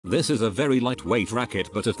This is a very lightweight racket,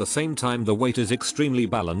 but at the same time the weight is extremely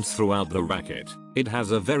balanced throughout the racket. It has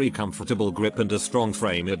a very comfortable grip and a strong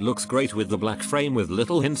frame. It looks great with the black frame with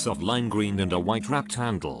little hints of lime green and a white wrapped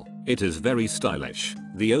handle. It is very stylish.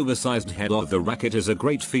 The oversized head of the racket is a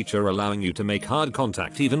great feature, allowing you to make hard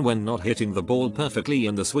contact even when not hitting the ball perfectly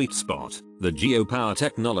in the sweet spot. The Geopower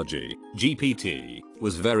technology, GPT,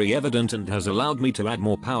 was very evident and has allowed me to add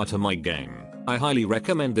more power to my game. I highly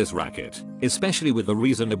recommend this racket, especially with a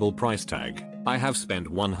reasonable price tag. I have spent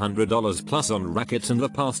 $100 plus on rackets in the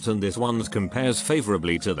past and this one compares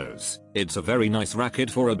favorably to those. It's a very nice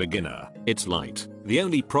racket for a beginner. It's light. The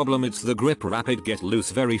only problem is the grip rapid get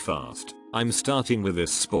loose very fast. I'm starting with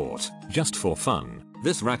this sport, just for fun.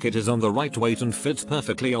 This racket is on the right weight and fits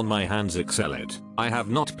perfectly on my hands. Excel it. I have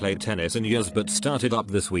not played tennis in years but started up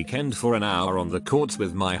this weekend for an hour on the courts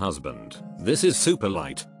with my husband. This is super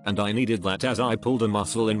light, and I needed that as I pulled a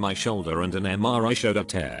muscle in my shoulder and an MRI showed a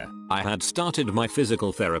tear. I had started my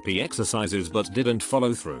physical therapy exercises but didn't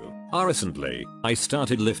follow through. Recently, I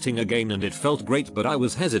started lifting again and it felt great, but I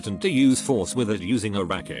was hesitant to use force with it using a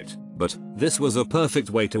racket. But this was a perfect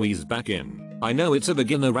way to ease back in. I know it's a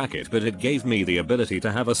beginner racket, but it gave me the ability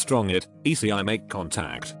to have a strong hit, easy I make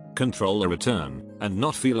contact, control a return, and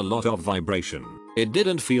not feel a lot of vibration. It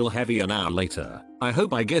didn't feel heavy an hour later. I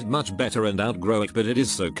hope I get much better and outgrow it, but it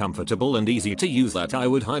is so comfortable and easy to use that I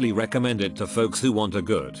would highly recommend it to folks who want a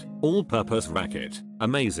good, all-purpose racket.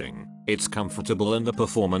 Amazing. It's comfortable and the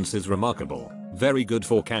performance is remarkable. Very good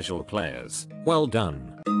for casual players. Well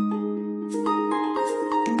done.